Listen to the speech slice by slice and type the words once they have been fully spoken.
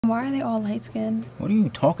why are they all light-skinned? What are you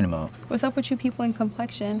talking about? What's up with you people in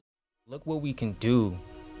complexion? Look what we can do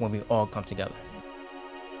when we all come together.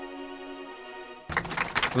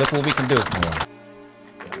 Look what we can do.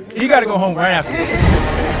 You gotta go home right after this.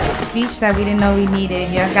 Speech that we didn't know we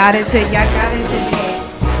needed. Y'all got it today. So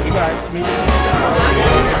you got me.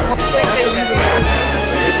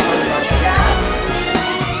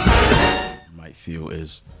 Might feel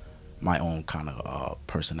is my own kind of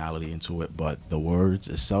personality into it, but the words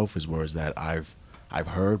itself is words that I've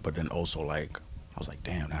heard, but then also like I was like,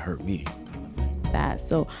 damn, that hurt me. Kind of thing.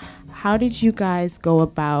 So how did you guys go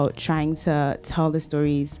about trying to tell the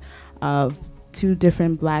stories of two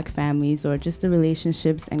different Black families, or just the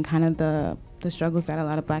relationships and kind of the struggles that a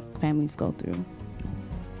lot of Black families go through?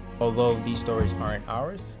 Although these stories aren't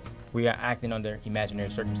ours, we are acting under imaginary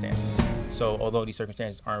circumstances. So although these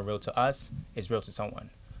circumstances aren't real to us, it's real to someone.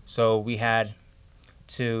 So we had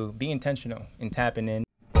to be intentional in tapping in.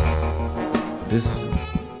 This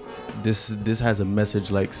has a message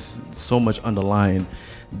like so much underlying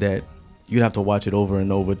that you'd have to watch it over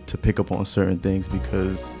and over to pick up on certain things,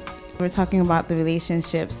 because we're talking about the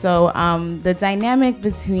relationship. So the dynamic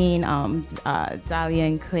between Dahlia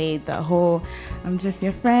and Clay, the whole I'm just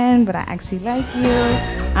your friend but I actually like you,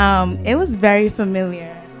 it was very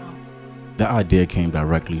familiar. The idea came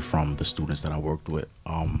directly from the students that I worked with.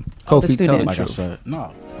 Kofi, tell the like truth. I said,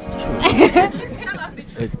 no, it's the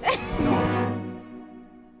truth.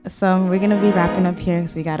 So we're gonna be wrapping up here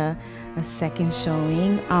because we got a second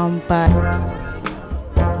showing, but